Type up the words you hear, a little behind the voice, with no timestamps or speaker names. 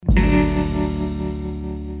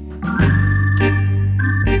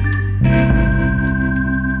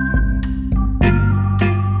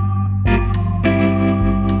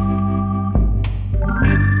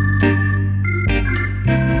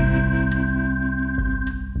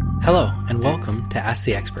Hello, and welcome to Ask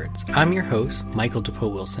the Experts. I'm your host, Michael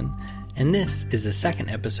DePoe Wilson, and this is the second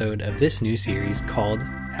episode of this new series called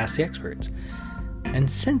Ask the Experts. And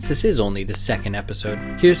since this is only the second episode,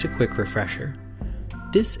 here's a quick refresher.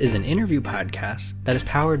 This is an interview podcast that is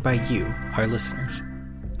powered by you, our listeners.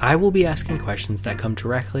 I will be asking questions that come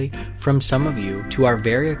directly from some of you to our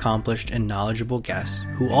very accomplished and knowledgeable guests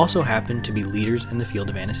who also happen to be leaders in the field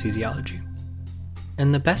of anesthesiology.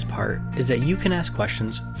 And the best part is that you can ask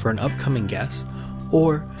questions for an upcoming guest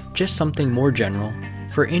or just something more general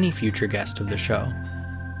for any future guest of the show.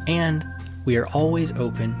 And we are always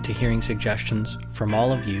open to hearing suggestions from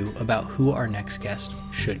all of you about who our next guest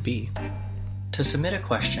should be. To submit a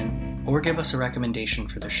question or give us a recommendation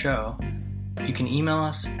for the show, you can email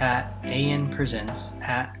us at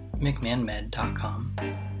anpresents@mcmahonmed.com.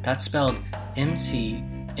 That's spelled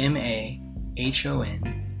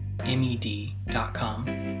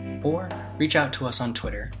McMahonmed.com, or reach out to us on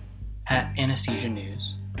Twitter at Anesthesia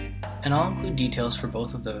News, and I'll include details for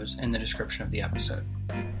both of those in the description of the episode.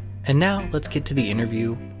 And now let's get to the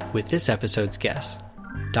interview with this episode's guest,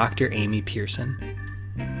 Dr. Amy Pearson.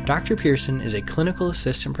 Dr. Pearson is a clinical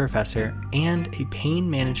assistant professor and a pain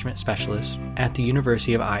management specialist at the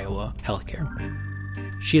University of Iowa Healthcare.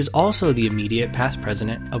 She is also the immediate past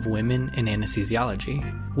president of Women in Anesthesiology,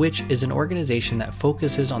 which is an organization that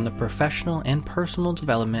focuses on the professional and personal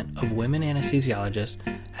development of women anesthesiologists,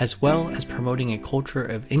 as well as promoting a culture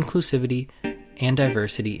of inclusivity and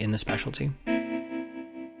diversity in the specialty.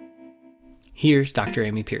 Here's Dr.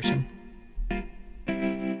 Amy Pearson.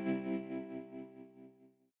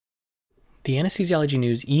 The Anesthesiology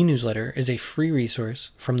News e-newsletter is a free resource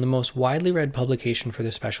from the most widely read publication for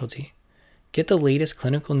the specialty. Get the latest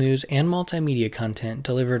clinical news and multimedia content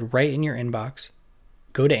delivered right in your inbox.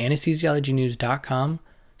 Go to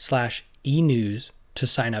anesthesiologynews.com/e-news to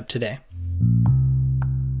sign up today.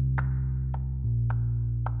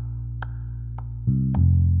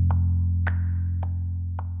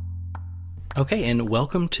 Okay, and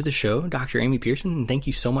welcome to the show, Dr. Amy Pearson, and thank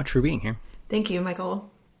you so much for being here. Thank you,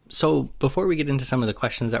 Michael. So before we get into some of the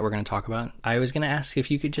questions that we're going to talk about, I was going to ask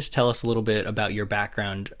if you could just tell us a little bit about your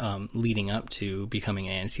background leading up to becoming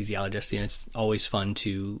an anesthesiologist. And it's always fun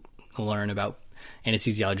to learn about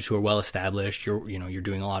anesthesiologists who are well established. You're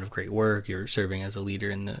doing a lot of great work. You're serving as a leader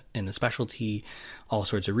in the specialty, all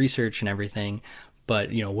sorts of research and everything.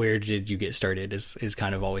 But where did you get started is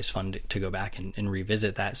kind of always fun to go back and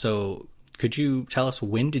revisit that. So could you tell us,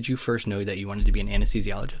 when did you first know that you wanted to be an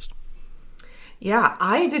anesthesiologist? Yeah,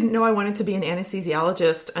 I didn't know I wanted to be an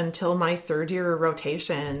anesthesiologist until my third year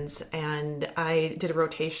rotations. And I did a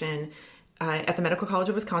rotation at the Medical College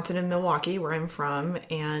of Wisconsin in Milwaukee, where I'm from.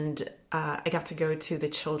 And I got to go to the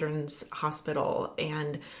Children's Hospital.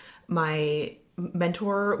 And my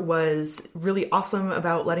mentor was really awesome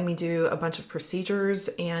about letting me do a bunch of procedures.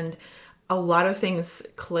 And a lot of things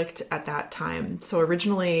clicked at that time. So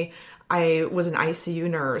originally, I was an ICU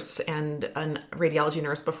nurse and a radiology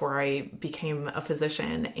nurse before I became a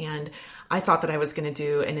physician. And I thought that I was going to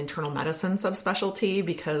do an internal medicine subspecialty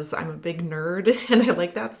because I'm a big nerd and I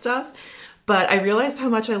like that stuff. But I realized how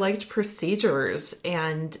much I liked procedures,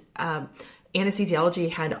 and anesthesiology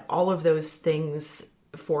had all of those things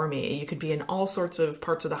for me. You could be in all sorts of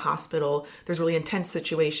parts of the hospital. There's really intense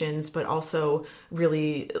situations, but also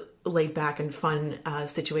really laid back and fun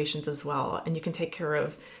situations as well. And you can take care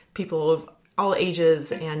of people of all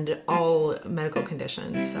ages and all medical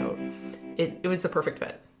conditions. So it was the perfect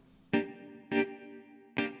fit.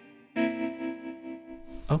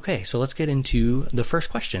 Okay, so let's get into the first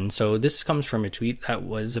question. So this comes from a tweet that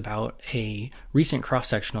was about a recent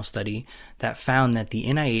cross-sectional study that found that the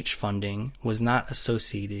NIH funding was not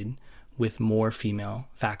associated with more female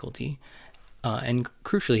faculty. And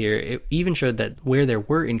crucially here, it even showed that where there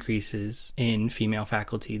were increases in female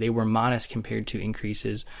faculty, they were modest compared to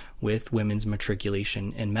increases with women's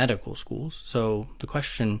matriculation in medical schools. So the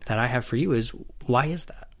question that I have for you is, why is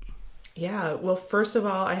that? Yeah, well, first of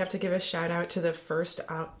all, I have to give a shout out to the first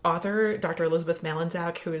author, Dr. Elizabeth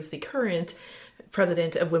Malinzak, who is the current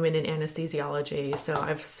president of Women in Anesthesiology. So I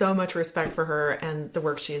have so much respect for her and the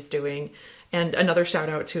work she's doing. And another shout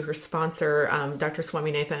out to her sponsor, Dr.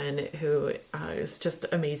 Swaminathan, who is just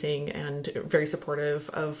amazing and very supportive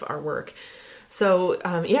of our work. So,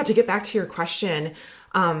 to get back to your question,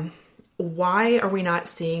 why are we not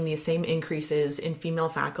seeing these same increases in female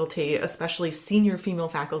faculty, especially senior female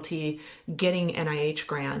faculty, getting NIH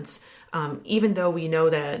grants, even though we know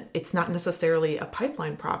that it's not necessarily a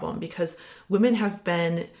pipeline problem, because women have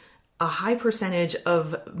been a high percentage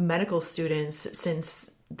of medical students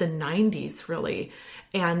since the 90s, really.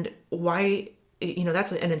 And why,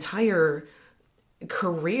 that's an entire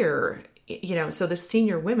career. So the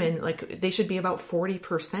senior women, like, they should be about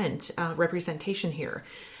 40% representation here.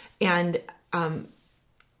 And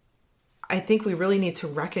I think we really need to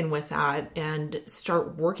reckon with that and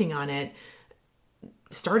start working on it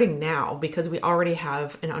starting now, because we already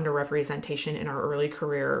have an underrepresentation in our early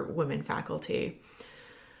career women faculty.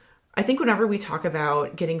 I think whenever we talk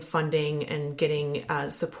about getting funding and getting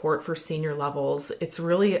support for senior levels, it's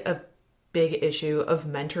really a big issue of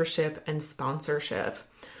mentorship and sponsorship.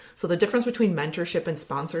 So the difference between mentorship and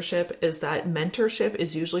sponsorship is that mentorship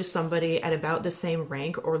is usually somebody at about the same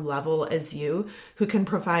rank or level as you who can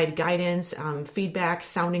provide guidance, feedback,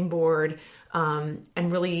 sounding board,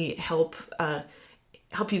 and really help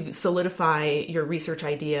you solidify your research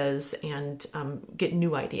ideas and get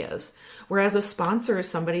new ideas. Whereas a sponsor is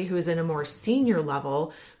somebody who is in a more senior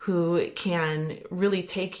level who can really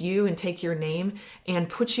take you and take your name and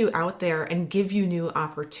put you out there and give you new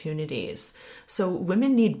opportunities. So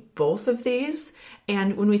women need both of these.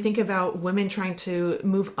 And when we think about women trying to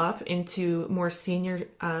move up into more senior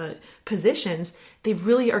positions, they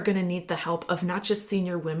really are going to need the help of not just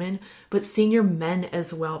senior women, but senior men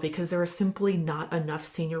as well, because there are simply not enough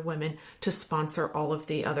senior women to sponsor all of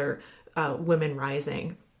the other women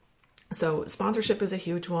rising. So sponsorship is a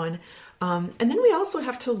huge one. And then we also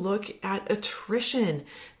have to look at attrition.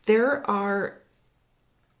 There are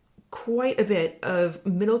quite a bit of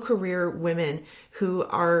middle career women who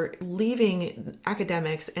are leaving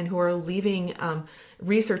academics and who are leaving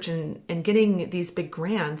research and getting these big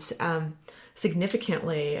grants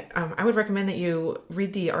significantly. I would recommend that you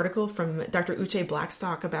read the article from Dr. Uche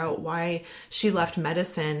Blackstock about why she left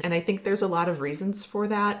medicine. And I think there's a lot of reasons for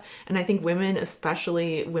that. And I think women,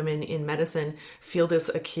 especially women in medicine, feel this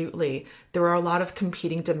acutely. There are a lot of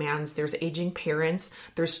competing demands. There's aging parents,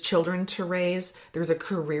 there's children to raise, there's a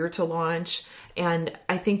career to launch. And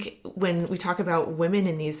I think when we talk about women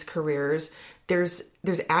in these careers, there's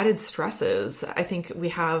added stresses. I think we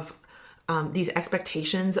have these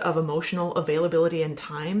expectations of emotional availability and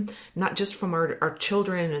time, not just from our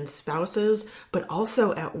children and spouses, but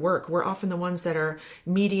also at work. We're often the ones that are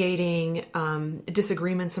mediating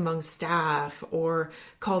disagreements among staff or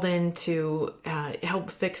called in to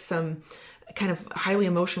help fix some kind of highly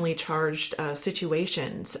emotionally charged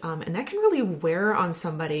situations. And that can really wear on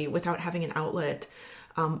somebody without having an outlet.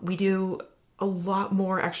 We do a lot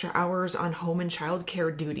more extra hours on home and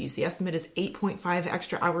childcare duties. The estimate is 8.5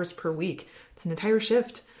 extra hours per week. It's an entire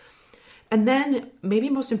shift. And then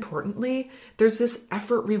maybe most importantly, there's this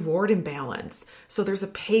effort reward imbalance. So there's a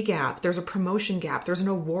pay gap, there's a promotion gap, there's an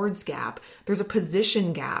awards gap, there's a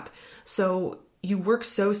position gap. So you work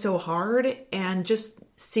so hard, and just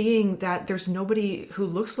seeing that there's nobody who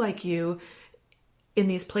looks like you in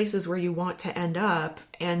these places where you want to end up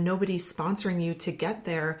and nobody sponsoring you to get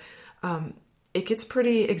there, it gets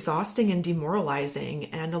pretty exhausting and demoralizing.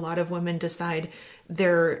 And a lot of women decide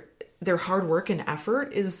their hard work and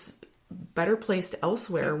effort is better placed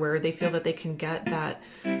elsewhere, where they feel that they can get that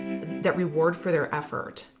reward for their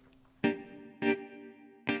effort.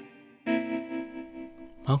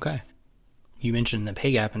 Okay. You mentioned the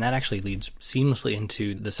pay gap, and that actually leads seamlessly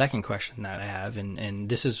into the second question that I have. And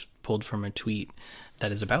this is pulled from a tweet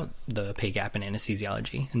that is about the pay gap in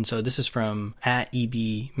anesthesiology. And so this is from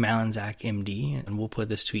 @EB Malinzak MD, and we'll put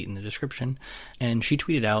this tweet in the description. And she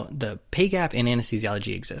tweeted out, "The pay gap in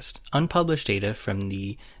anesthesiology exists. Unpublished data from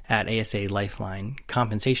the @ASA Lifeline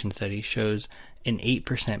compensation study shows an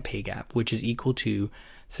 8% pay gap, which is equal to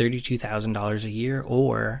 $32,000 a year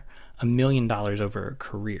or $1 million over a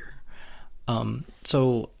career."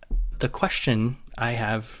 So the question I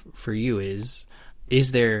have for you is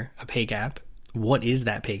there a pay gap? What is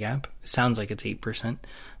that pay gap? Sounds like it's 8%,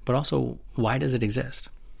 but also why does it exist?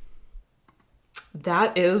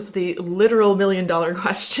 That is the literal $1 million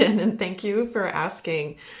question, and thank you for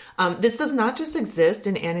asking. This does not just exist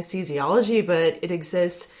in anesthesiology, but it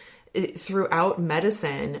exists throughout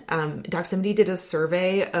medicine. Doximity did a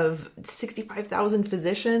survey of 65,000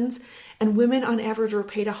 physicians, and women on average were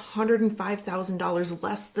paid $105,000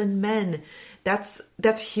 less than men. That's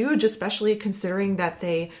huge, especially considering that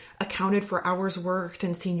they accounted for hours worked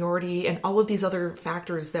and seniority and all of these other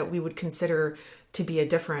factors that we would consider to be a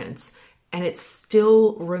difference. And it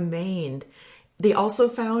still remained. They also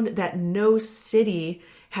found that no city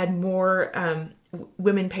had more,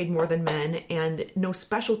 women paid more than men, and no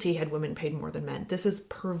specialty had women paid more than men. This is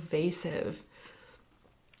pervasive.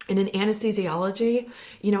 And in anesthesiology,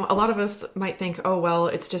 a lot of us might think, oh, well,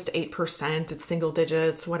 it's just 8%, it's single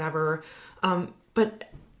digits, whatever.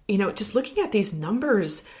 But just looking at these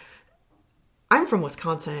numbers, I'm from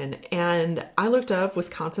Wisconsin, and I looked up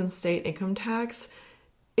Wisconsin state income tax.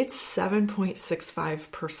 It's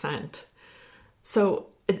 7.65%. So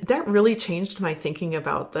that really changed my thinking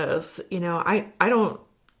about this. I don't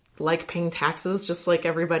like paying taxes just like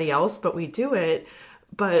everybody else, but we do it.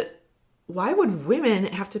 But why would women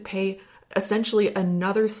have to pay essentially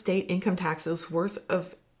another state income tax's worth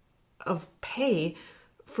of pay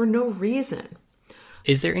for no reason?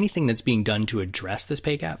 Is there anything that's being done to address this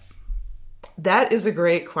pay gap? That is a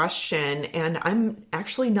great question, and I'm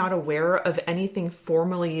actually not aware of anything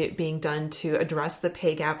formally being done to address the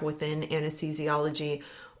pay gap within anesthesiology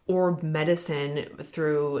or medicine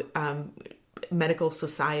through medical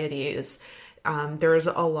societies. There's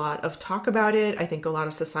a lot of talk about it. I think a lot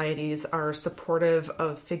of societies are supportive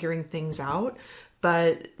of figuring things out,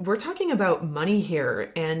 but we're talking about money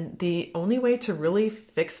here, and the only way to really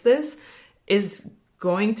fix this is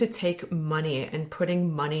going to take money and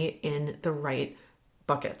putting money in the right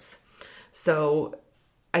buckets. So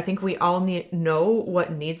I think we all know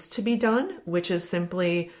what needs to be done, which is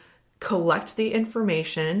simply collect the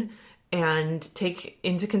information and take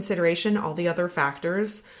into consideration all the other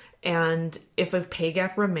factors. And if a pay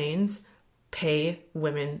gap remains, pay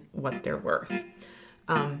women what they're worth.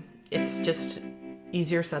 It's just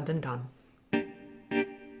easier said than done.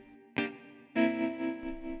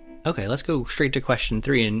 Okay, let's go straight to question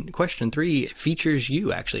 3. And question 3 features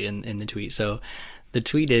you actually in the tweet. So the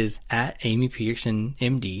tweet is at Amy Pearson,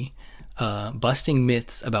 MD, busting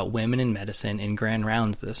myths about women in medicine in grand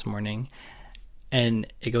rounds this morning. And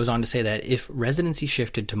it goes on to say that if residency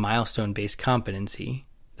shifted to milestone-based competency,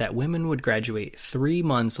 that women would graduate 3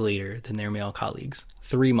 months later than their male colleagues.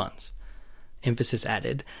 3 months. Emphasis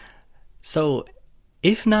added. So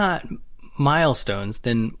if not milestones,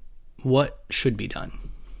 then what should be done?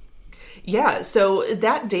 Yeah, so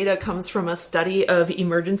that data comes from a study of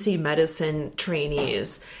emergency medicine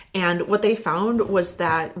trainees. And what they found was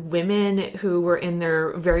that women who were in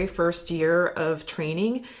their very first year of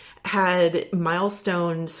training had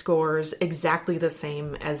milestone scores exactly the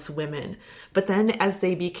same as women. But then as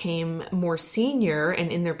they became more senior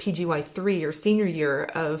and in their PGY3 or senior year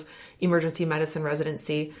of emergency medicine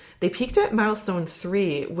residency, they peaked at milestone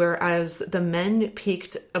 3, whereas the men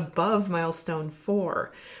peaked above milestone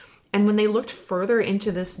 4. And when they looked further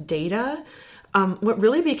into this data, what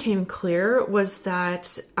really became clear was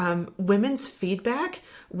that women's feedback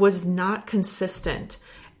was not consistent.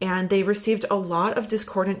 And they received a lot of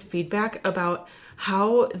discordant feedback about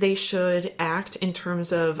how they should act in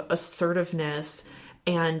terms of assertiveness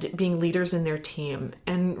and being leaders in their team.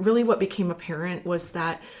 And really what became apparent was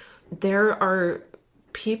that there are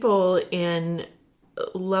people in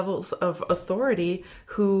levels of authority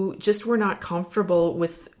who just were not comfortable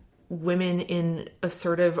with women in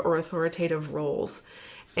assertive or authoritative roles.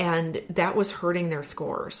 And that was hurting their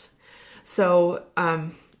scores. So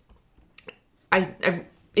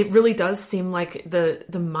it really does seem like the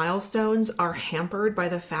milestones are hampered by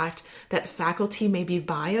the fact that faculty may be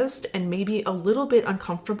biased and maybe a little bit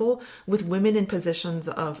uncomfortable with women in positions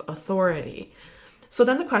of authority. So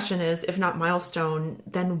then the question is, if not milestone,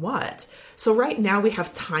 then what? So right now we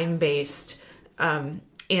have time-based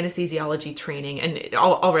anesthesiology training, and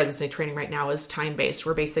all residency training right now is time-based,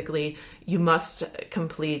 where basically you must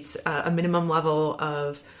complete a minimum level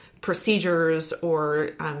of procedures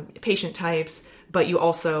or patient types, but you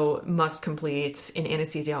also must complete in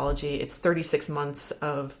anesthesiology, it's 36 months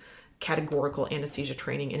of categorical anesthesia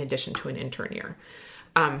training in addition to an intern year.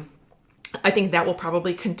 I think that will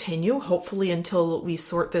probably continue, hopefully, until we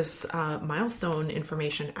sort this milestone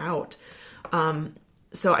information out.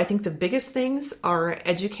 So I think the biggest things are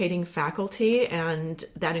educating faculty, and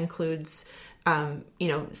that includes,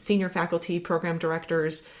 senior faculty, program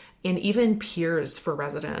directors, and even peers for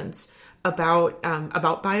residents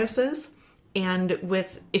about biases. And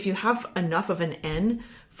if you have enough of an N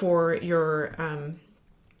for your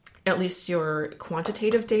at least your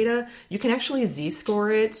quantitative data, you can actually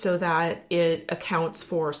Z-score it so that it accounts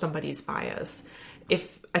for somebody's bias.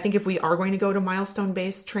 I think if we are going to go to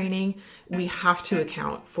milestone-based training, we have to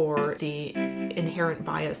account for the inherent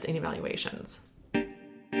bias in evaluations.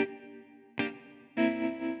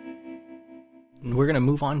 We're going to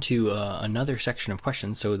move on to another section of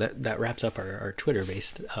questions. So that wraps up our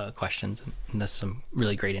Twitter-based questions. And that's some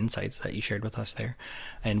really great insights that you shared with us there.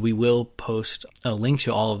 And we will post a link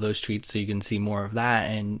to all of those tweets so you can see more of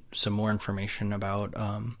that and some more information about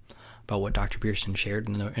what Dr. Pearson shared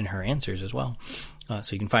in her answers as well.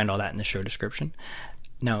 So you can find all that in the show description.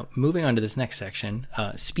 Now, moving on to this next section,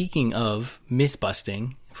 speaking of myth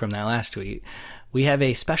busting from that last tweet, we have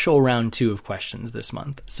a special round 2 of questions this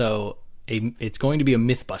month. So it's going to be a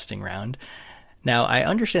myth busting round. Now, I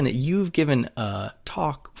understand that you've given a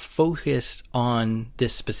talk focused on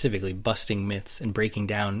this specifically, busting myths and breaking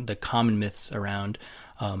down the common myths around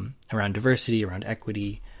diversity, around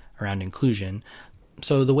equity, around inclusion.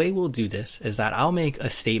 So the way we'll do this is that I'll make a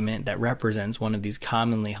statement that represents one of these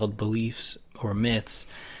commonly held beliefs or myths,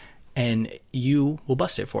 and you will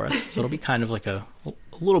bust it for us. So it'll be kind of like a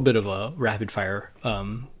little bit of a rapid fire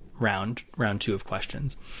round 2 of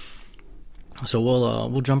questions. So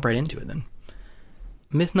we'll jump right into it then.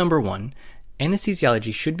 Myth number 1: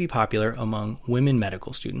 anesthesiology should be popular among women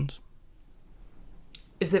medical students.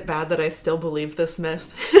 Is it bad that I still believe this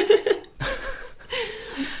myth?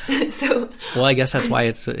 Well, I guess that's why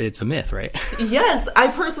it's a myth, right? Yes, I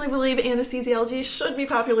personally believe anesthesiology should be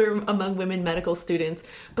popular among women medical students,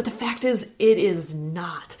 but the fact is it is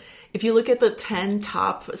not. If you look at the 10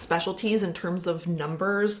 top specialties in terms of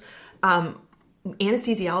numbers,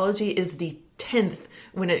 anesthesiology is the 10th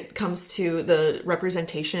when it comes to the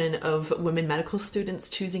representation of women medical students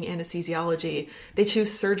choosing anesthesiology. They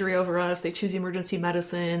choose surgery over us, they choose emergency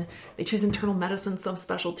medicine, they choose internal medicine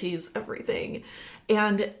subspecialties, everything.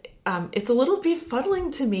 And it's a little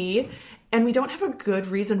befuddling to me, and we don't have a good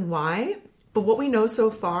reason why. But what we know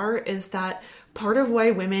so far is that part of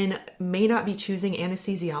why women may not be choosing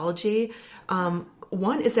anesthesiology,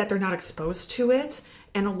 one is that they're not exposed to it.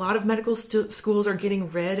 And a lot of medical schools are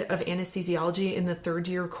getting rid of anesthesiology in the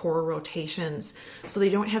third-year core rotations. So they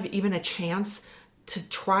don't have even a chance to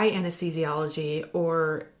try anesthesiology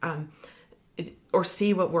or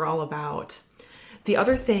see what we're all about. The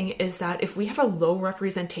other thing is that if we have a low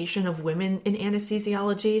representation of women in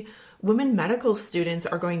anesthesiology, women medical students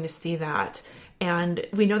are going to see that. And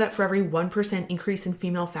we know that for every 1% increase in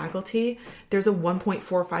female faculty, there's a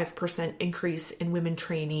 1.45% increase in women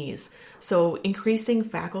trainees. So increasing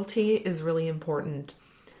faculty is really important.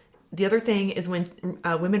 The other thing is when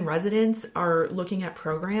women residents are looking at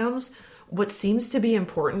programs, what seems to be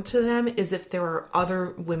important to them is if there are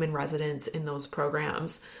other women residents in those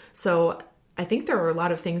programs. So I think there are a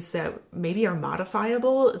lot of things that maybe are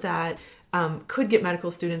modifiable that could get medical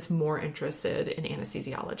students more interested in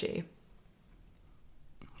anesthesiology.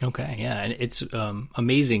 Okay, yeah, and it's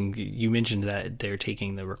amazing. You mentioned that they're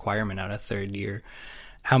taking the requirement out of third year.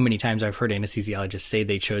 How many times I've heard anesthesiologists say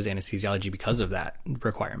they chose anesthesiology because of that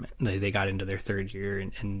requirement. They got into their third year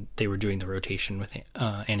and they were doing the rotation with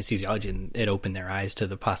anesthesiology, and it opened their eyes to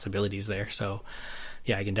the possibilities there. So,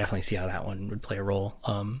 yeah, I can definitely see how that one would play a role.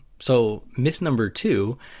 So myth number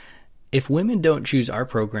 2, if women don't choose our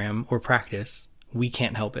program or practice, we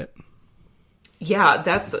can't help it. Yeah,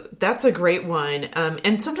 that's a great one.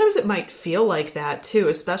 And sometimes it might feel like that too,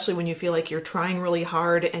 especially when you feel like you're trying really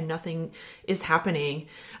hard and nothing is happening.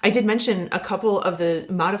 I did mention a couple of the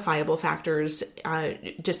modifiable factors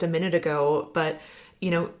just a minute ago, but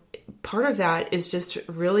part of that is just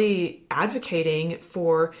really advocating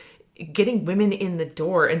for getting women in the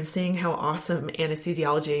door and seeing how awesome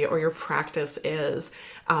anesthesiology or your practice is.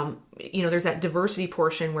 There's that diversity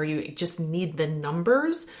portion where you just need the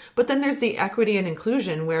numbers, but then there's the equity and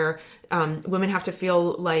inclusion where women have to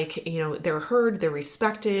feel like, they're heard, they're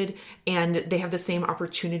respected, and they have the same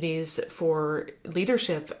opportunities for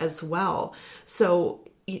leadership as well. So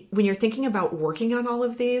when you're thinking about working on all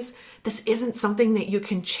of these, this isn't something that you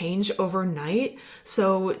can change overnight.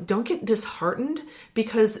 So don't get disheartened,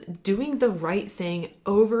 because doing the right thing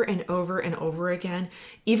over and over and over again,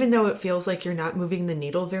 even though it feels like you're not moving the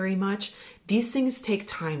needle very much, these things take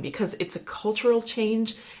time because it's a cultural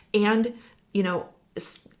change, and,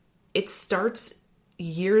 it starts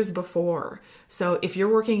years before. So if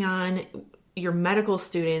you're working on your medical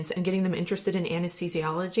students and getting them interested in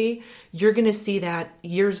anesthesiology, you're going to see that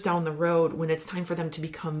years down the road when it's time for them to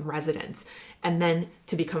become residents and then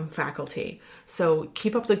to become faculty. So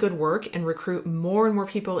keep up the good work and recruit more and more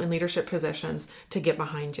people in leadership positions to get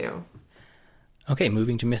behind you. Okay,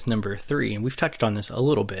 moving to myth number 3, and we've touched on this a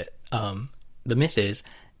little bit. The myth is,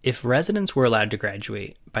 if residents were allowed to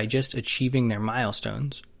graduate by just achieving their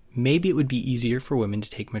milestones, maybe it would be easier for women to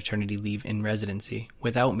take maternity leave in residency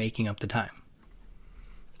without making up the time.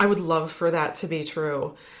 I would love for that to be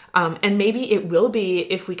true. And maybe it will be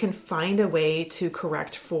if we can find a way to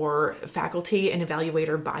correct for faculty and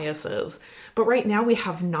evaluator biases. But right now we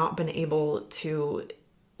have not been able to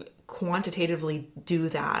quantitatively do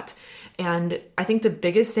that. And I think the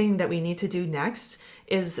biggest thing that we need to do next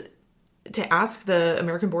is to ask the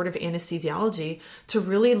American Board of Anesthesiology to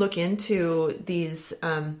really look into these,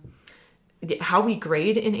 how we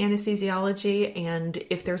grade in anesthesiology and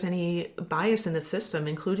if there's any bias in the system,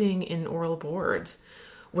 including in oral boards.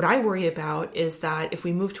 What I worry about is that if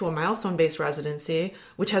we move to a milestone-based residency,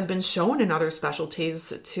 which has been shown in other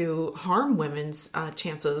specialties to harm women's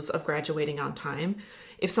chances of graduating on time,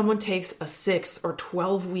 if someone takes a 6 or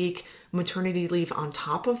 12-week maternity leave on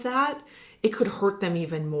top of that, it could hurt them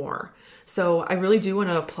even more. So I really do want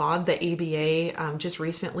to applaud the ABA just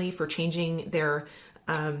recently for changing their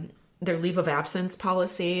leave of absence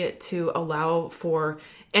policy to allow for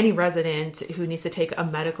any resident who needs to take a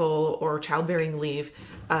medical or childbearing leave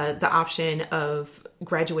the option of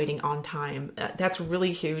graduating on time. That's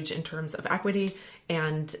really huge in terms of equity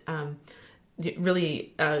and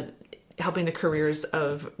really helping the careers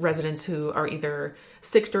of residents who are either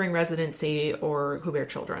sick during residency or who bear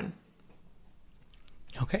children.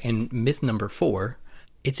 Okay, and myth number 4,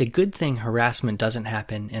 it's a good thing harassment doesn't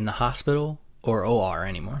happen in the hospital or OR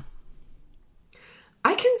anymore.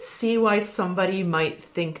 I can see why somebody might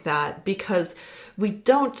think that, because we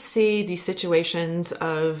don't see these situations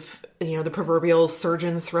of, the proverbial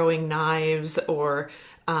surgeon throwing knives or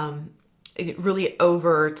really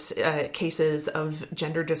overt cases of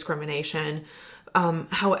gender discrimination.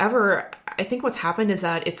 However, I think what's happened is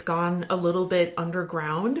that it's gone a little bit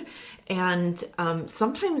underground, and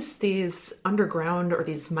sometimes these underground or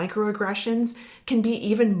these microaggressions can be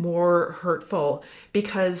even more hurtful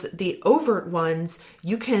because the overt ones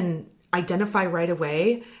you can identify right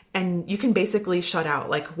away and you can basically shut out,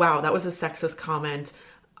 like, wow, that was a sexist comment.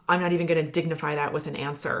 I'm not even going to dignify that with an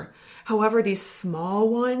answer. However, these small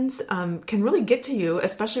ones can really get to you,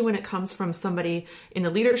 especially when it comes from somebody in a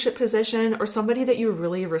leadership position or somebody that you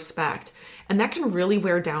really respect. And that can really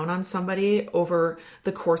wear down on somebody over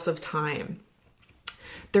the course of time.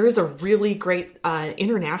 There is a really great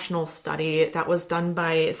international study that was done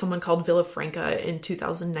by someone called Villafranca in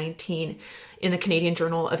 2019 in the Canadian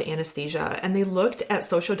Journal of Anesthesia. And they looked at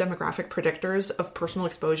socio-demographic predictors of personal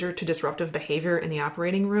exposure to disruptive behavior in the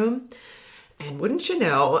operating room. And wouldn't you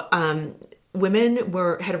know, women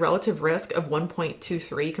had a relative risk of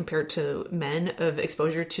 1.23 compared to men of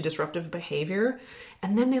exposure to disruptive behavior.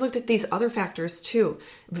 And then they looked at these other factors too,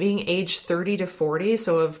 being age 30 to 40,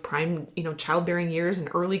 so of prime, childbearing years and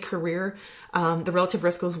early career, the relative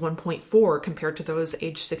risk was 1.4 compared to those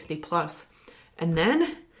age 60 plus. And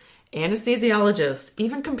then anesthesiologists,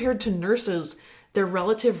 even compared to nurses, their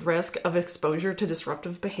relative risk of exposure to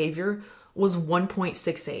disruptive behavior was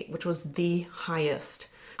 1.68, which was the highest.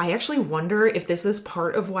 I actually wonder if this is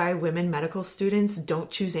part of why women medical students don't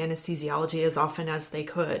choose anesthesiology as often as they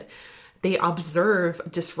could. They observe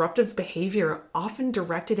disruptive behavior often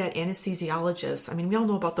directed at anesthesiologists. I mean, we all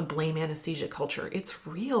know about the blame anesthesia culture. It's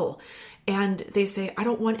real. And they say, I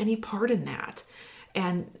don't want any part in that.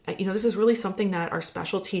 And, this is really something that our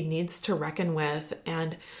specialty needs to reckon with.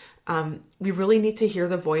 And we really need to hear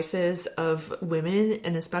the voices of women,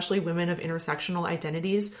 and especially women of intersectional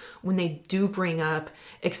identities, when they do bring up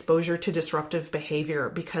exposure to disruptive behavior,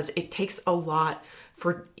 because it takes a lot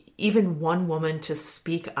for even one woman to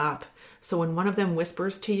speak up. So when one of them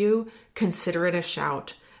whispers to you, consider it a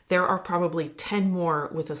shout. There are probably 10 more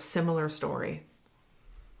with a similar story.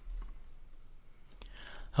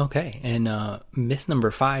 Okay, and myth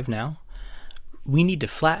number 5 now. We need to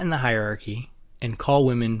flatten the hierarchy and call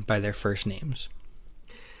women by their first names.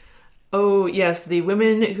 Oh, yes, the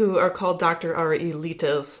women who are called doctor are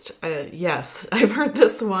elitist. Yes, I've heard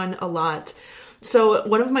this one a lot. So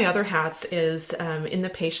one of my other hats is in the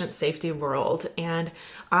patient safety world, and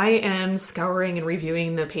I am scouring and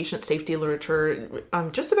reviewing the patient safety literature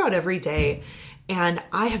just about every day. And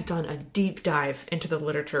I have done a deep dive into the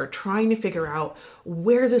literature, trying to figure out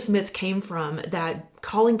where this myth came from, that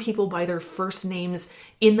calling people by their first names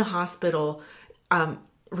in the hospital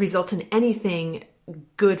results in anything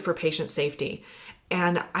good for patient safety.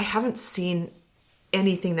 And I haven't seen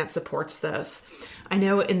anything that supports this. I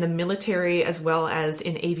know in the military as well as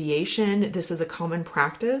in aviation, this is a common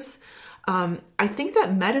practice. I think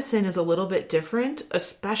that medicine is a little bit different,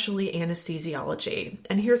 especially anesthesiology.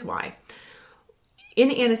 And here's why. In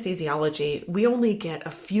anesthesiology, we only get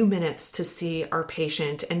a few minutes to see our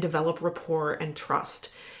patient and develop rapport and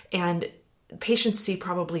trust. And patients see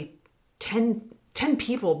probably 10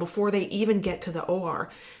 people before they even get to the OR.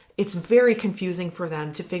 it's very confusing for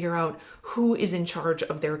them to figure out who is in charge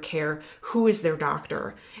of their care, who is their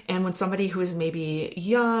doctor. And when somebody who is maybe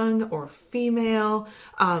young or female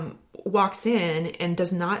walks in and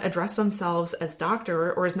does not address themselves as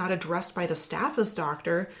doctor or is not addressed by the staff as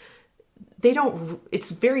doctor,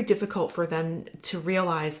 it's very difficult for them to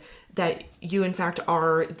realize that you in fact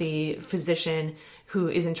are the physician who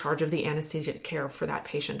is in charge of the anesthesia care for that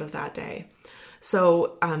patient of that day.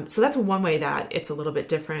 So that's one way that it's a little bit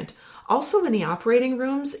different. Also in the operating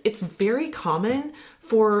rooms, it's very common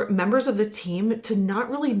for members of the team to not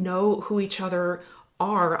really know who each other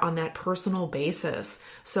are on that personal basis.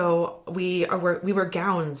 So we wear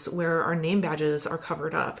gowns where our name badges are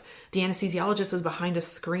covered up. The anesthesiologist is behind a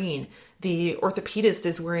screen. The orthopedist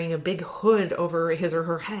is wearing a big hood over his or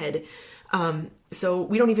her head. So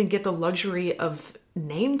we don't even get the luxury of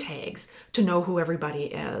name tags to know who everybody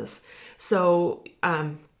is. So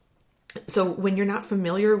when you're not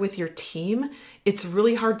familiar with your team, it's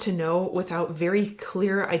really hard to know without very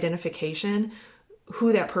clear identification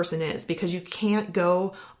who that person is, because you can't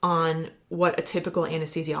go on what a typical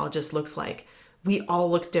anesthesiologist looks like. We all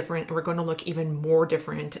look different, and we're going to look even more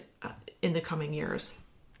different in the coming years.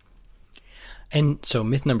 And so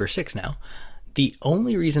myth number 6 now. The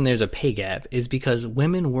only reason there's a pay gap is because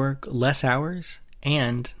women work less hours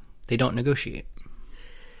and they don't negotiate.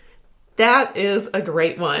 That is a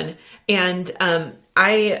great one. And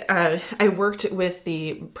I worked with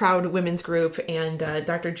the Proud Women's Group and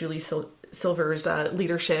Dr. Julie Silver's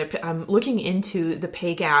leadership looking into the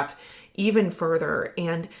pay gap even further.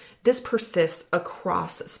 And this persists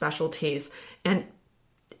across specialties. And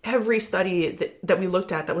every study that we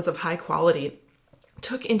looked at that was of high quality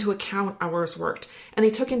took into account hours worked. And they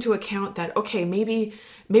took into account that, okay, maybe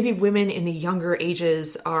women in the younger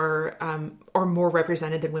ages are more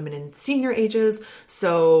represented than women in senior ages.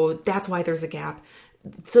 So that's why there's a gap.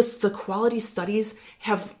 Just the quality studies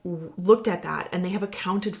have looked at that, and they have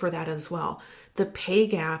accounted for that as well. The pay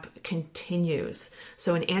gap continues.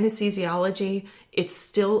 So in anesthesiology, it's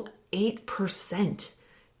still 8%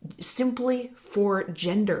 simply for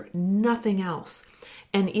gender, nothing else.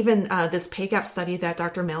 And even this pay gap study that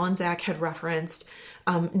Dr. Malinzak had referenced,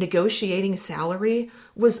 negotiating salary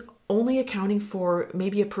was only accounting for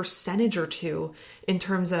maybe a percentage or two in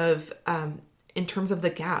terms of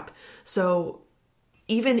the gap. So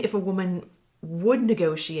even if a woman would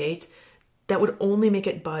negotiate, that would only make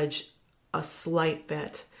it budge a slight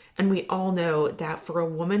bit. And we all know that for a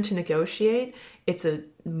woman to negotiate, it's a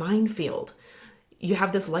minefield. You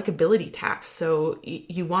have this likability tax. So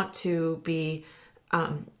you want to be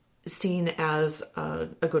seen as a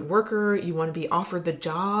good worker. You want to be offered the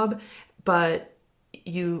job, but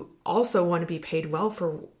you also want to be paid well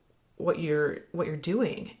for what you're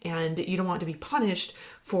doing. And you don't want to be punished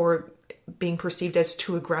for being perceived as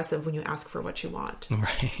too aggressive when you ask for what you want.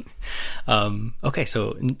 Right. Okay.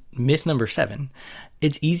 So myth number 7,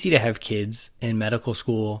 it's easy to have kids in medical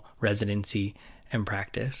school, residency, and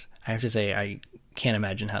practice. I have to say, I can't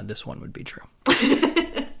imagine how this one would be true.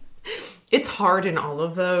 It's hard in all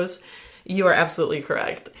of those. You are absolutely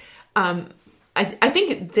correct. I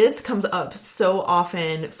think this comes up so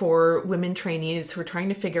often for women trainees who are trying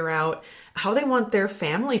to figure out how they want their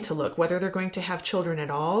family to look, whether they're going to have children at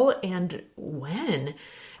all and when.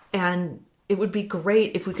 And it would be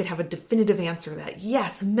great if we could have a definitive answer that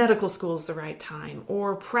yes, medical school is the right time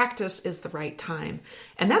or practice is the right time.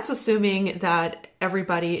 And that's assuming that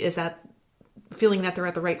everybody is feeling that they're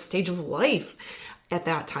at the right stage of life at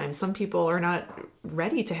that time. Some people are not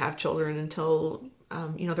ready to have children until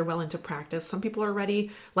they're well into practice. Some people are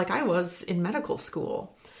ready, like I was in medical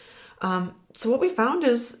school. So what we found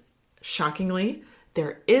is, shockingly,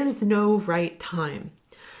 there is no right time.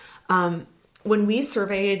 When we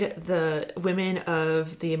surveyed the women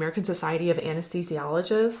of the American Society of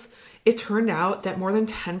Anesthesiologists, it turned out that more than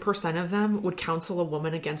 10% of them would counsel a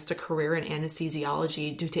woman against a career in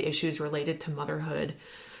anesthesiology due to issues related to motherhood.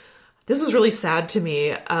 This is really sad to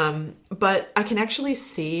me, but I can actually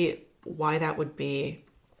see why that would be.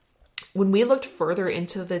 When we looked further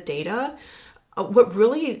into the data, what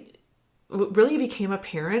really became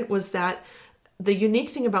apparent was that the unique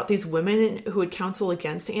thing about these women who would counsel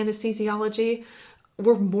against anesthesiology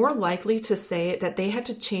were more likely to say that they had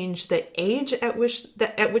to change the age at which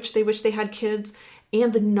they wish they had kids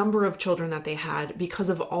and the number of children that they had because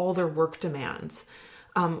of all their work demands.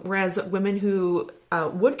 Whereas women who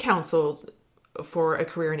would counsel for a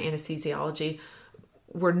career in anesthesiology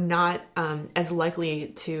were not as likely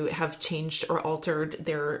to have changed or altered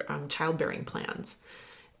their childbearing plans.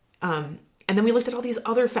 And then we looked at all these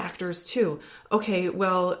other factors too. Okay,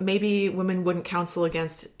 well, maybe women wouldn't counsel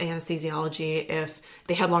against anesthesiology if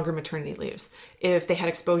they had longer maternity leaves, if they had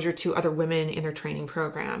exposure to other women in their training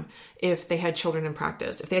program, if they had children in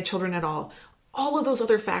practice, if they had children at all. All of those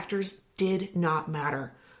other factors did not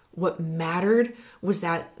matter. What mattered was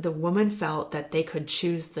that the woman felt that they could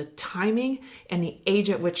choose the timing and the age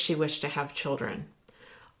at which she wished to have children.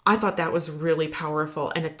 I thought that was really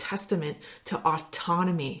powerful and a testament to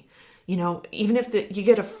autonomy. You know, even if you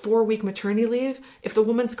get a 4-week maternity leave, if the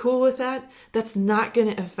woman's cool with that, that's not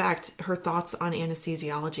going to affect her thoughts on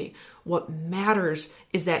anesthesiology. What matters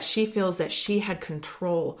is that she feels that she had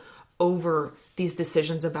control over these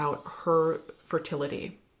decisions about her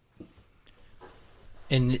fertility.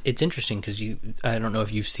 And it's interesting because I don't know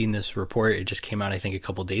if you've seen this report. It just came out, I think, a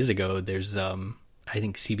couple days ago. There's, I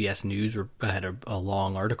think CBS News had a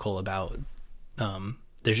long article about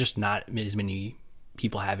there's just not as many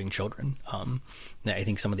people having children. I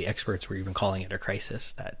think some of the experts were even calling it a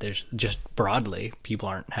crisis, that there's just broadly people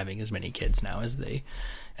aren't having as many kids now as they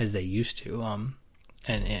used to.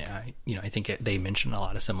 I think they mentioned a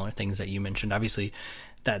lot of similar things that you mentioned. Obviously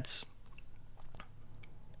that's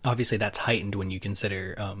heightened when you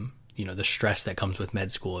consider the stress that comes with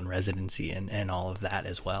med school and residency and all of that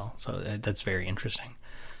as well. So that's very interesting.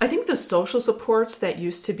 I think the social supports that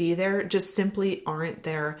used to be there just simply aren't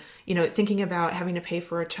there. You know, thinking about having to pay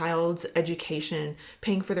for a child's education,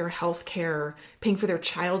 paying for their health care, paying for their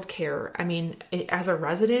child care. I mean, as a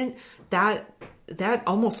resident, that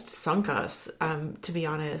almost sunk us, to be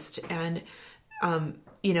honest. And,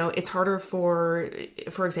 it's harder for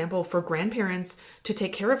example, for grandparents to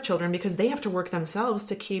take care of children because they have to work themselves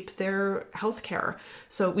to keep their health care.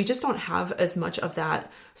 So we just don't have as much of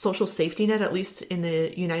that social safety net, at least in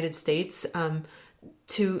the United States,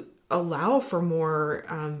 to allow for more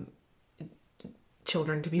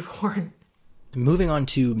children to be born. Moving on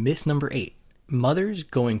to myth number 8. Mothers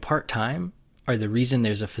going part-time are the reason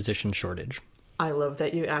there's a physician shortage. I love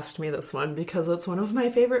that you asked me this one because it's one of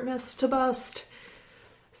my favorite myths to bust.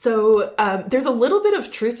 So there's a little bit of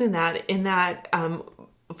truth in that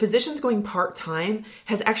physicians going part-time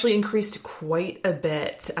has actually increased quite a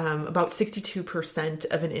bit, about 62%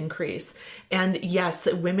 of an increase. And yes,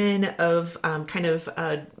 women of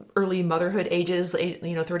early motherhood ages,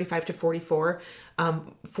 35 to 44,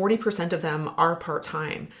 40% of them are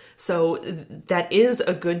part-time. So that is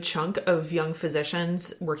a good chunk of young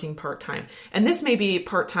physicians working part-time. And this may be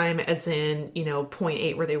part-time as in,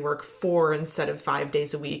 0.8 where they work 4 instead of 5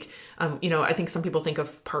 days a week. I think some people think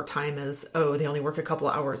of part-time as, they only work a couple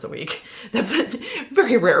of hours a week. That's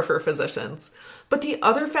very rare for physicians. But the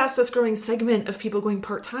other fastest growing segment of people going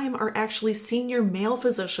part-time are actually senior male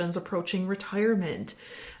physicians approaching retirement.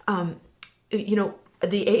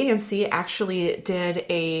 The AAMC actually did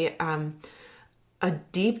a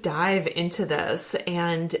deep dive into this,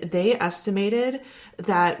 and they estimated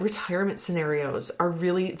that retirement scenarios are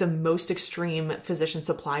really the most extreme physician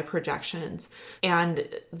supply projections. And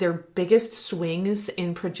their biggest swings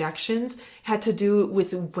in projections had to do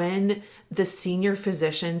with when the senior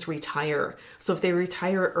physicians retire. So if they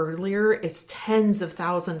retire earlier, it's tens of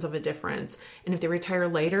thousands of a difference. And if they retire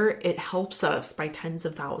later, it helps us by tens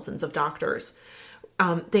of thousands of doctors.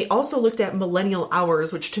 They also looked at millennial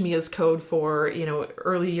hours, which to me is code for,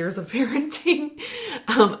 early years of parenting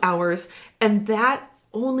hours. And that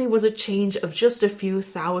only was a change of just a few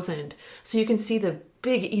thousand. So you can see the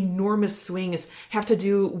big, enormous swings have to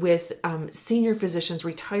do with senior physicians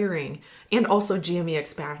retiring and also GME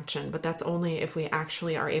expansion. But that's only if we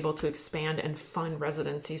actually are able to expand and fund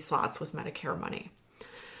residency slots with Medicare money.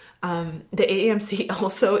 The AAMC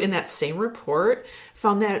also in that same report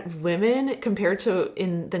found that women compared to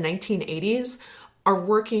in the 1980s are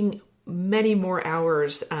working many more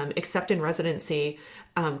hours, except in residency,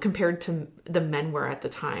 compared to the men were at the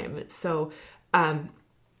time. So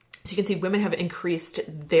you can see women have increased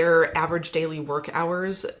their average daily work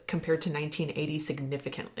hours compared to 1980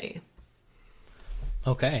 significantly.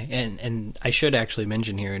 Okay. And I should actually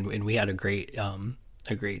mention here, and we had a great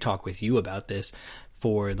talk with you about this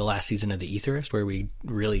for the last season of The Aetherist, where we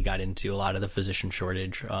really got into a lot of the physician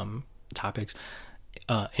shortage topics.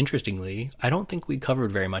 Interestingly, I don't think we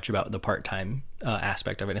covered very much about the part-time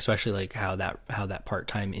aspect of it, especially like how that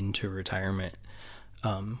part-time into retirement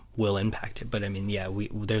will impact it. But I mean,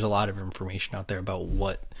 there's a lot of information out there about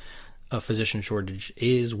what a physician shortage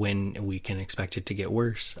is, when we can expect it to get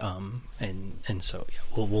worse, and so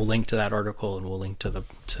we'll link to that article, and we'll link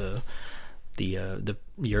to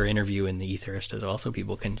your interview in The Aetherist as well, so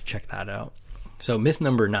people can check that out. So myth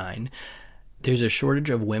number 9, there's a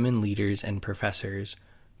shortage of women leaders and professors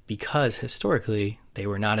because historically they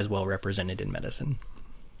were not as well represented in medicine.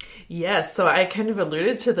 Yes, so I kind of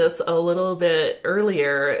alluded to this a little bit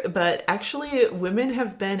earlier, but actually women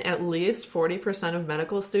have been at least 40% of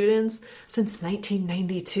medical students since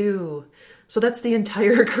 1992. So that's the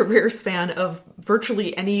entire career span of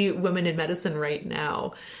virtually any woman in medicine right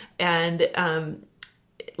now. And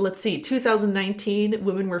let's see, 2019,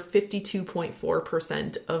 women were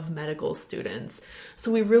 52.4% of medical students.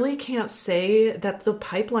 So we really can't say that the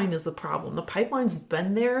pipeline is the problem. The pipeline's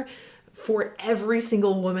been there for every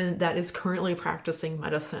single woman that is currently practicing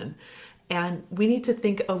medicine. And we need to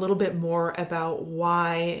think a little bit more about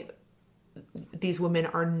why these women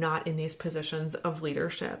are not in these positions of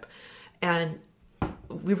leadership. And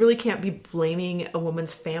we really can't be blaming a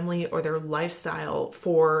woman's family or their lifestyle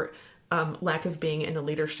for lack of being in a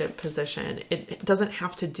leadership position. It doesn't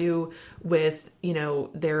have to do with,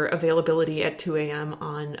 their availability at 2 a.m.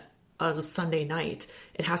 on a Sunday night.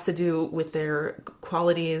 It has to do with their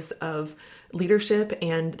qualities of leadership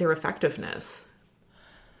and their effectiveness.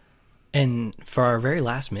 And for our very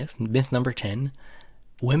last myth number 10,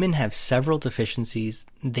 women have several deficiencies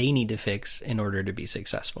they need to fix in order to be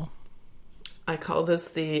successful. I call this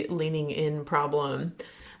the leaning in problem.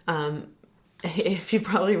 If you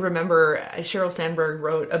probably remember, Sheryl Sandberg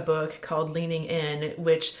wrote a book called Leaning In,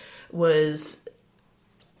 which was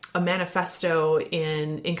a manifesto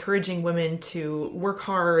in encouraging women to work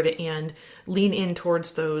hard and lean in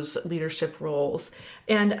towards those leadership roles.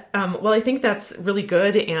 And while I think that's really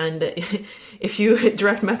good, and if you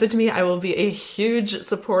direct message me, I will be a huge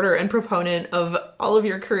supporter and proponent of all of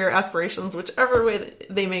your career aspirations, whichever way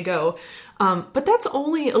they may go. But that's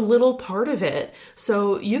only a little part of it.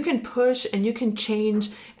 So you can push and you can change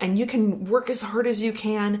and you can work as hard as you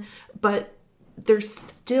can, but there's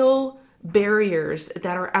still barriers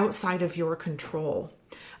that are outside of your control.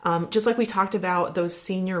 Just like we talked about those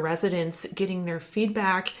senior residents getting their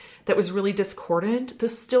feedback that was really discordant,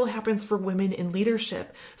 this still happens for women in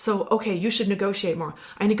leadership. So, okay, you should negotiate more.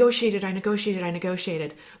 I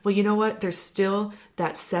negotiated. Well, you know what? There's still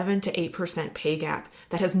that 7 to 8% pay gap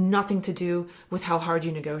that has nothing to do with how hard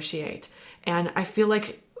you negotiate. And I feel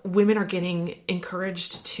like women are getting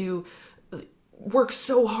encouraged to work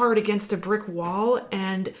so hard against a brick wall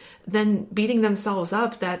and then beating themselves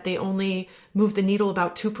up that they only move the needle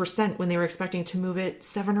about 2% when they were expecting to move it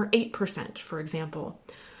 7 or 8%, for example.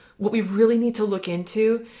 What we really need to look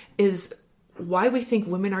into is why we think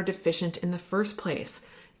women are deficient in the first place.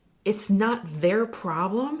 It's not their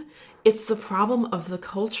problem. It's the problem of the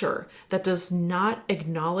culture that does not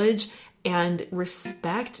acknowledge and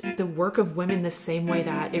respect the work of women the same way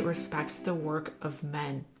that it respects the work of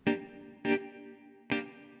men.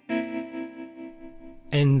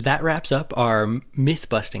 And that wraps up our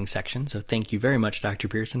myth-busting section. So thank you very much, Dr.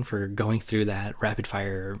 Pearson, for going through that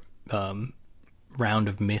rapid-fire round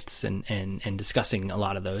of myths and discussing a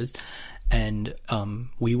lot of those. And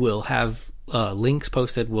we will have links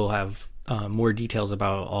posted. We'll have more details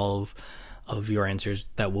about all of your answers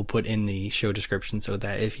that we'll put in the show description, so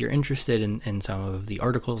that if you're interested in some of the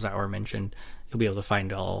articles that were mentioned, you'll be able to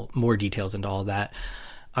find more details into all that.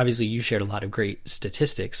 Obviously, you shared a lot of great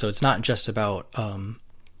statistics, so it's not just about,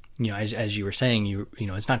 as you were saying,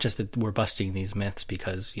 it's not just that we're busting these myths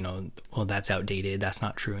because, well, that's outdated, that's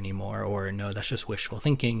not true anymore, or no, that's just wishful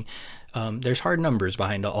thinking. There's hard numbers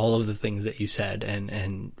behind all of the things that you said,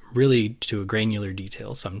 and really to a granular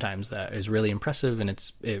detail sometimes that is really impressive, and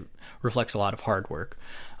it reflects a lot of hard work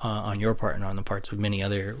on your part and on the parts of many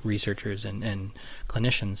other researchers and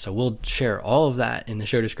clinicians. So we'll share all of that in the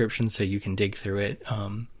show description so you can dig through it.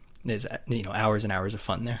 There's hours and hours of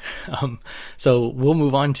fun there. So we'll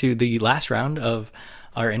move on to the last round of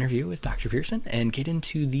our interview with Dr. Pearson and get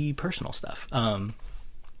into the personal stuff.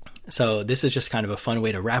 So this is just kind of a fun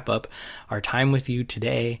way to wrap up our time with you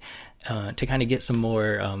today, to kind of get some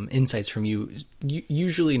more insights from you.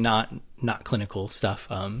 Usually not clinical stuff,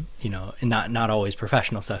 and not always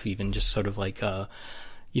professional stuff, even just sort of like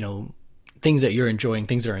things that you're enjoying,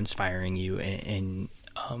 things that are inspiring you and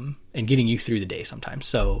getting you through the day sometimes.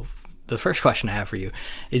 So the first question I have for you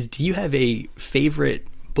is, do you have a favorite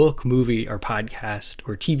book, movie, or podcast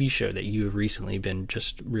or TV show that you have recently been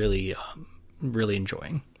just really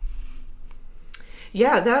enjoying?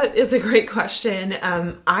 Yeah, that is a great question.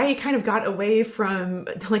 I kind of got away from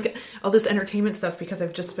like all this entertainment stuff because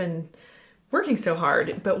I've just been working so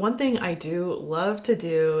hard. But one thing I do love to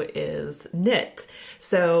do is knit.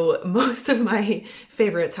 So most of my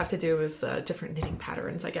favorites have to do with different knitting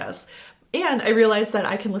patterns, I guess. And I realized that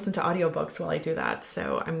I can listen to audiobooks while I do that.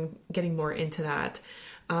 So I'm getting more into that.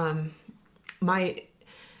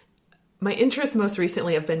 my interests most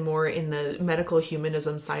recently have been more in the medical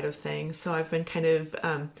humanism side of things. So I've been kind of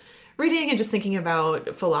reading and just thinking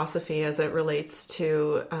about philosophy as it relates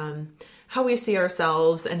to how we see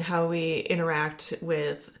ourselves and how we interact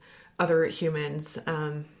with other humans.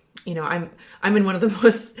 I'm in one of the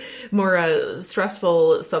more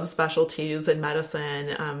stressful subspecialties in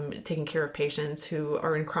medicine, taking care of patients who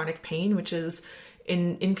are in chronic pain, which is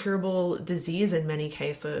an incurable disease in many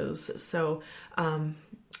cases. So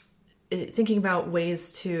thinking about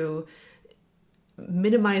ways to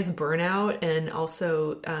minimize burnout and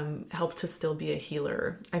also help to still be a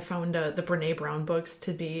healer. I found the Brené Brown books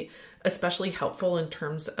to be especially helpful in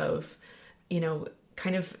terms of,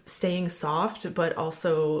 kind of staying soft, but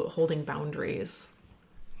also holding boundaries.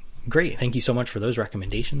 Great. Thank you so much for those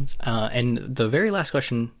recommendations. And the very last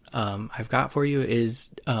question I've got for you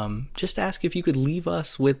is just to ask if you could leave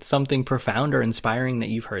us with something profound or inspiring that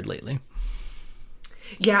you've heard lately.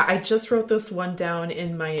 Yeah, I just wrote this one down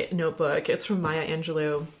in my notebook. It's from Maya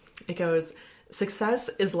Angelou. It goes, "Success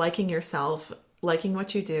is liking yourself, liking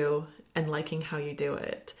what you do, and liking how you do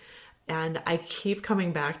it." And I keep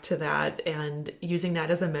coming back to that and using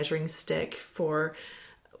that as a measuring stick for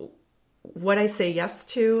what I say yes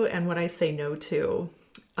to and what I say no to.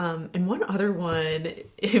 And one other one,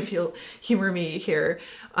 if you'll humor me here,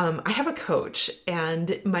 I have a coach,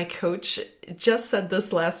 and my coach just said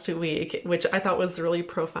this last week, which I thought was really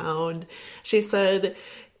profound. She said,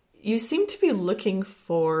 "You seem to be looking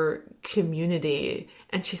for community."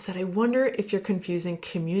 And she said, "I wonder if you're confusing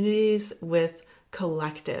communities with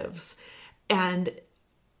collectives." And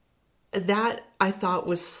that I thought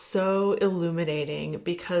was so illuminating,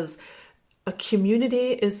 because a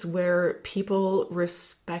community is where people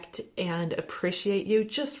respect and appreciate you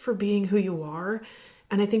just for being who you are.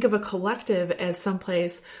 And I think of a collective as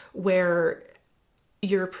someplace where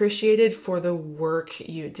you're appreciated for the work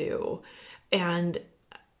you do. And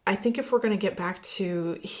I think if we're going to get back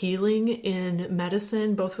to healing in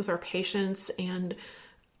medicine, both with our patients and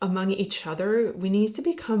among each other, we need to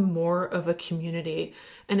become more of a community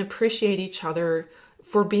and appreciate each other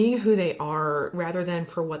for being who they are rather than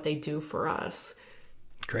for what they do for us.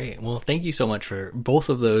 Great. Well, thank you so much for both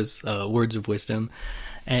of those words of wisdom,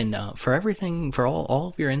 and for everything, for all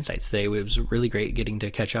of your insights today. It was really great getting to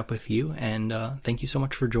catch up with you, and thank you so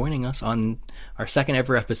much for joining us on our second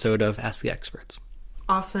ever episode of Ask the Experts.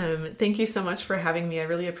 Awesome. Thank you so much for having me. I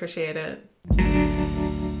really appreciate it.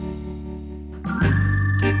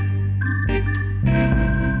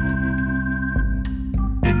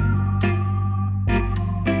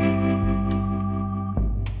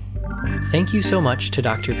 Thank you so much to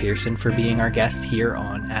Dr. Pearson for being our guest here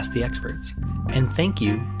on Ask the Experts, and thank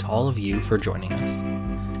you to all of you for joining us.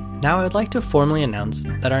 Now I would like to formally announce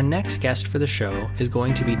that our next guest for the show is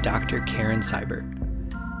going to be Dr. Karen Seibert.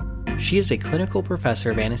 She is a clinical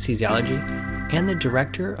professor of anesthesiology and the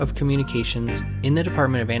Director of Communications in the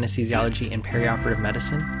Department of Anesthesiology and Perioperative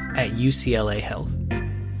Medicine at UCLA Health.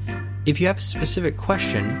 If you have a specific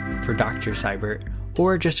question for Dr. Seibert,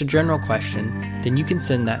 or just a general question, then you can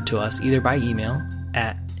send that to us either by email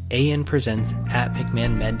at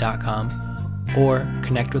anpresents@mcmahonmed.com or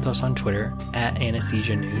connect with us on Twitter at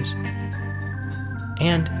Anesthesia News.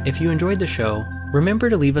 And if you enjoyed the show, remember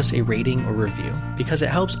to leave us a rating or review, because it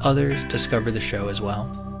helps others discover the show as well.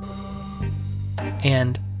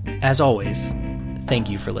 And as always, thank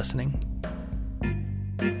you for listening.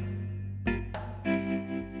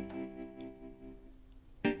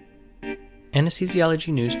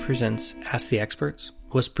 Anesthesiology News Presents Ask the Experts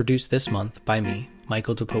was produced this month by me,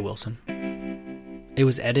 Michael DePoe Wilson. It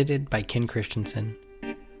was edited by Ken Christensen.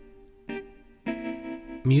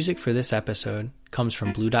 Music for this episode comes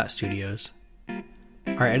from Blue Dot Studios.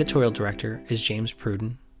 Our editorial director is James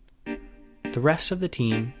Pruden. The rest of the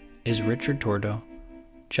team is Richard Tordo,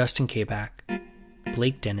 Justin Kabak,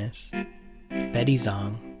 Blake Dennis, Betty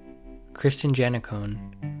Zong, Kristen Janicone,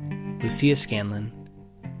 Lucia Scanlon,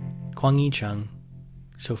 Kwang Yi Chung,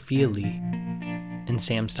 Sophia Lee, and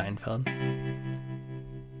Sam Steinfeld.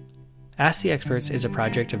 Ask the Experts is a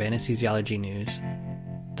project of Anesthesiology News,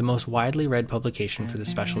 the most widely read publication for the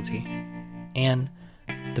specialty, and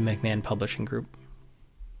the McMahon Publishing Group.